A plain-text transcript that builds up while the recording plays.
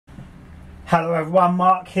Hello everyone,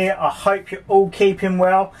 Mark here. I hope you're all keeping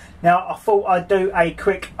well. Now I thought I'd do a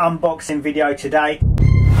quick unboxing video today.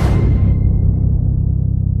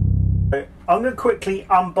 I'm going to quickly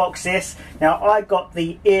unbox this. Now I got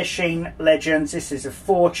the Eachine Legends. This is a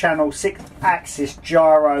 4-channel 6-axis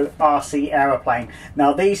gyro RC aeroplane.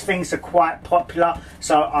 Now these things are quite popular,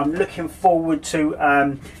 so I'm looking forward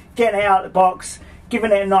to getting it out of the box,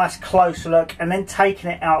 giving it a nice close look, and then taking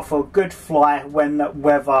it out for a good fly when the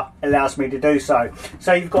weather allows me to do so.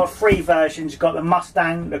 So you've got 3 versions. You've got the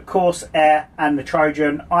Mustang, the Corsair and the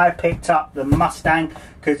Trojan. I picked up the Mustang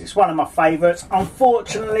because it's one of my favourites.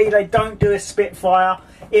 Unfortunately they don't do a Spitfire.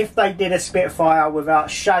 If they did a Spitfire, without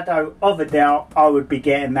shadow of a doubt I would be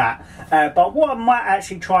getting that. But what I might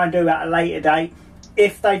actually try and do at a later date,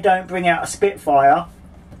 if they don't bring out a Spitfire,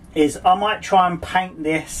 is I might try and paint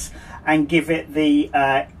this and give it the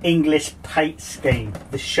English paint scheme,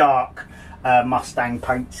 the Shark Mustang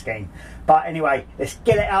paint scheme. But anyway, let's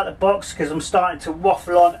get it out of the box because I'm starting to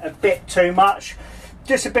waffle on a bit too much.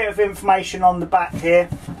 Just a bit of information on the back here.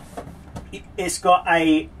 It's got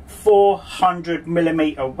a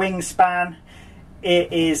 400mm wingspan.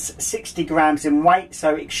 It is 60 grams in weight,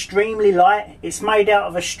 so extremely light. It's made out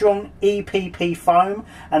of a strong EPP foam,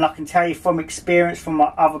 and I can tell you from experience from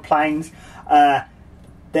my other planes,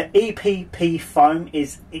 the EPP foam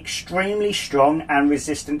is extremely strong and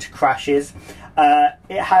resistant to crashes.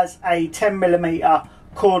 It has a 10mm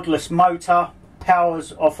cordless motor,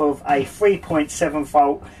 powers off of a 3.7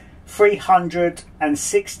 volt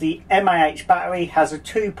 360 mAh battery, has a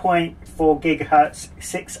 2.4 gigahertz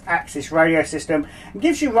 6-axis radio system, and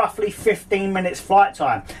gives you roughly 15 minutes flight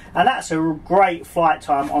time, and that's a great flight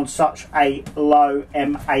time on such a low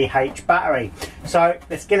mAh battery. So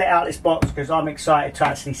let's get it out of this box because I'm excited to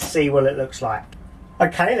actually see what it looks like.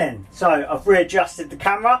 Okay then, so I've readjusted the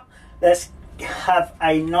camera. Let's have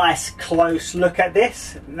a nice close look at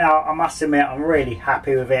this. Now I must admit I'm really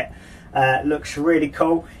happy with it. Looks really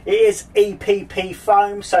cool. It is EPP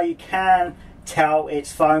foam, so you can tell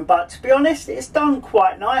it's foam, but to be honest it's done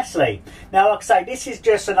quite nicely. Now like I say, this is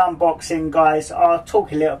just an unboxing guys. I'll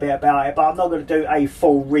talk a little bit about it, but I'm not going to do a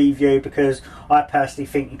full review because I personally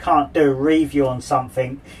think you can't do a review on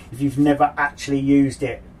something if you've never actually used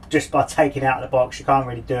it. Just by taking it out of the box you can't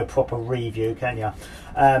really do a proper review, can you?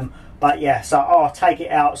 But yeah, so I'll take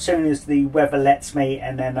it out as soon as the weather lets me,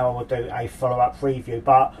 and then I will do a follow-up review.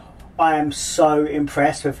 But I am so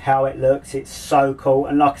impressed with how it looks. It's so cool,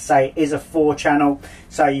 and like I say, it is a 4-channel,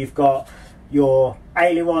 so you've got your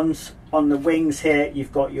ailerons on the wings here,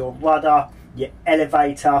 you've got your rudder, your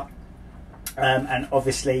elevator, and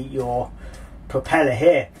obviously your propeller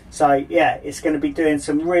here. So yeah, it's going to be doing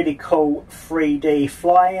some really cool 3D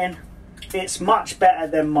flying. It's much better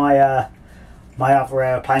than my my other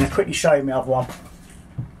airplane. I'll quickly show you my other one.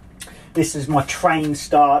 This is my Train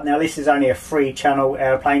Star. Now this is only a 3-channel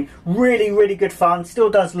airplane. Really good fun. Still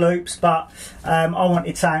does loops, but I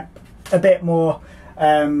wanted something a bit more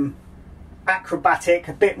acrobatic,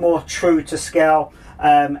 a bit more true to scale,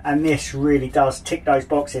 and this really does tick those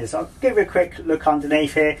boxes. I'll give you a quick look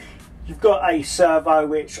underneath here. You've got a servo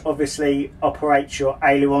which obviously operates your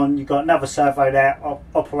aileron. You've got another servo there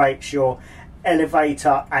operates your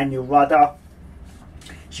elevator and your rudder.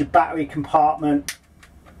 It's your battery compartment,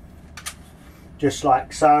 just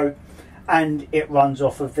like so, and it runs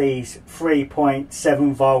off of these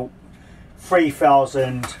 3.7 volt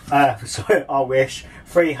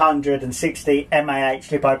 360 mAh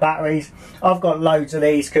lipo batteries. I've got loads of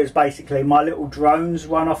these because basically my little drones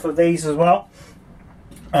run off of these as well.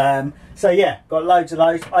 So yeah, got loads of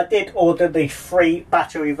those. I did order the 3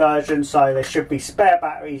 battery version, so there should be spare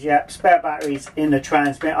batteries. Yep, spare batteries in the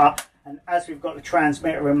transmitter. And as we've got the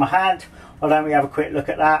transmitter in my hand, why don't we have a quick look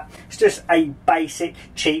at that? It's just a basic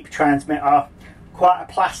cheap transmitter, quite a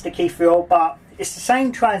plasticky feel, but it's the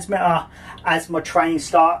same transmitter as my Train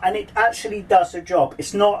Star, and it actually does the job.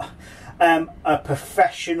 It's not a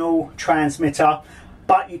professional transmitter,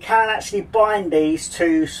 but you can actually bind these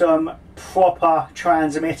to some proper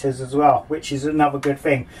transmitters as well, which is another good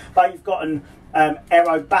thing. But you've got an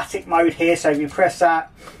aerobatic mode here, so if you press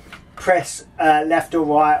that, press left or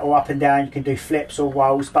right or up and down, you can do flips or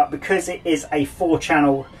rolls. But because it is a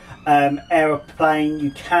 4-channel aeroplane, you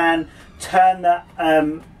can turn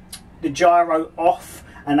the gyro off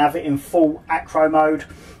and have it in full acro mode.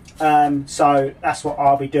 So that's what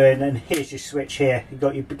I'll be doing. And here's your switch here. You've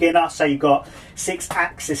got your beginner, so you've got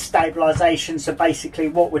 6-axis stabilization. So basically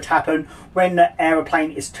what would happen when the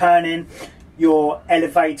aeroplane is turning, your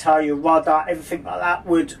elevator, your rudder, everything like that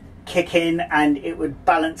would kick in and it would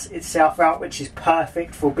balance itself out, which is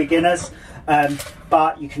perfect for beginners.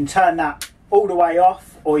 But you can turn that all the way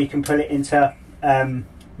off, or you can put it into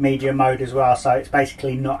medium mode as well, so it's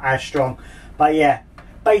basically not as strong. But yeah,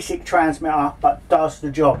 basic transmitter, but does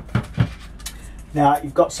the job. Now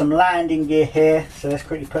you've got some landing gear here, so let's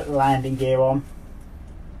quickly put the landing gear on.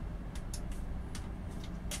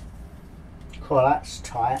 Cool, that's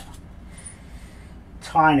tight.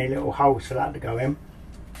 Tiny little holes for that to go in.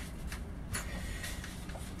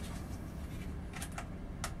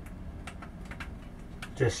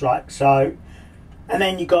 Just like so. And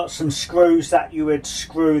then you got some screws that you would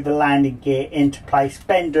screw the landing gear into place,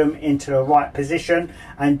 bend them into the right position,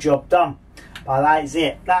 and job done. But that is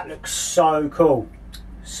it. That looks so cool.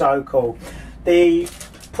 So cool. The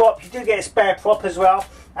prop, you do get a spare prop as well,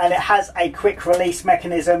 and it has a quick release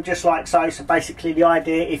mechanism just like so. So basically the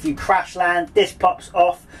idea, if you crash land, this pops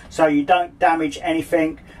off so you don't damage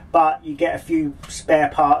anything, but you get a few spare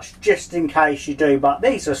parts just in case you do. But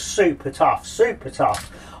these are super tough, super tough.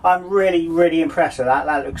 I'm really impressed with that.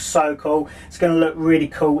 That looks so cool. It's going to look really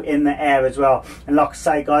cool in the air as well. And like I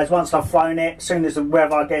say, guys, once I've flown it, as soon as the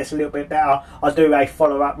weather gets a little bit better, I'll do a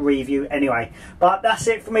follow-up review anyway. But that's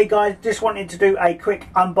it for me, guys. Just wanted to do a quick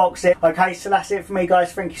unboxing. Okay, so that's it for me,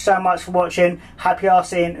 guys. Thank you so much for watching. Happy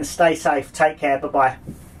RCing and stay safe. Take care. Bye-bye.